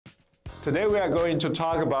Today we are going to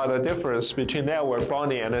talk about the difference between network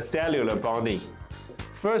bonding and cellular bonding.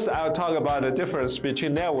 First, I'll talk about the difference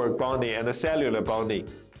between network bonding and cellular bonding.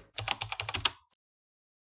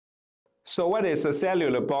 So what is a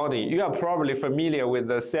cellular bonding? You are probably familiar with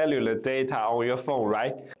the cellular data on your phone,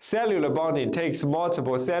 right? Cellular bonding takes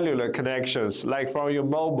multiple cellular connections, like from your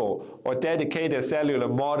mobile or dedicated cellular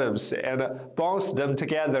modems, and bonds them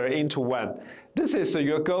together into one. This is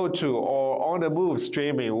your go-to or on-the-move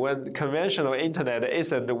streaming when conventional internet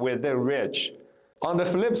isn't within reach. On the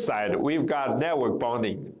flip side, we've got network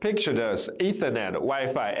bonding. Picture this: Ethernet,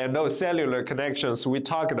 Wi-Fi, and those cellular connections we're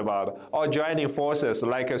talking about, all joining forces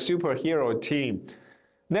like a superhero team.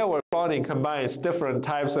 Network bonding combines different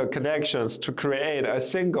types of connections to create a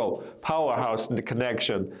single powerhouse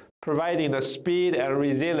connection, providing the speed and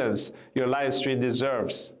resilience your live stream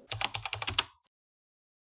deserves.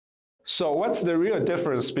 So what's the real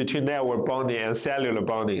difference between network bonding and cellular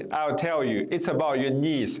bonding? I'll tell you, it's about your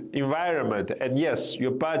needs, environment, and yes,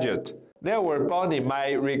 your budget. Network bonding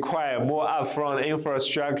might require more upfront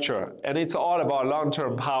infrastructure, and it's all about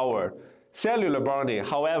long-term power. Cellular bonding,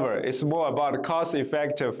 however, is more about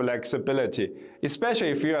cost-effective flexibility, especially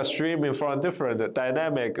if you are streaming from different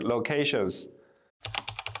dynamic locations.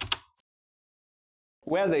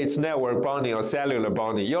 Whether it's network bonding or cellular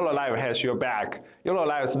bonding, YoloLiv has your back.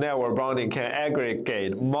 YoloLiv's network bonding can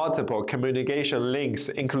aggregate multiple communication links,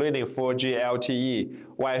 including 4G LTE,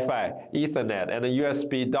 Wi-Fi, Ethernet, and a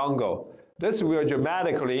USB dongle. This will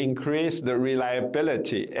dramatically increase the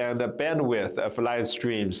reliability and the bandwidth of live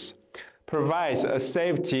streams, provides a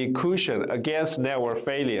safety cushion against network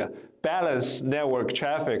failure, balance network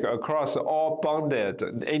traffic across all bonded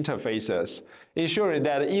interfaces, ensuring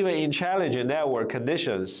that even in challenging network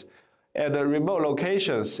conditions and remote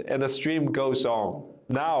locations and the stream goes on.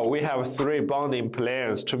 Now we have 3 bonding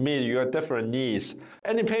plans to meet your different needs.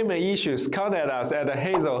 Any payment issues, contact us at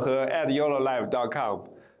hazelhe@yololiv.com.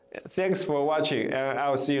 Thanks for watching, and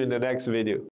I'll see you in the next video.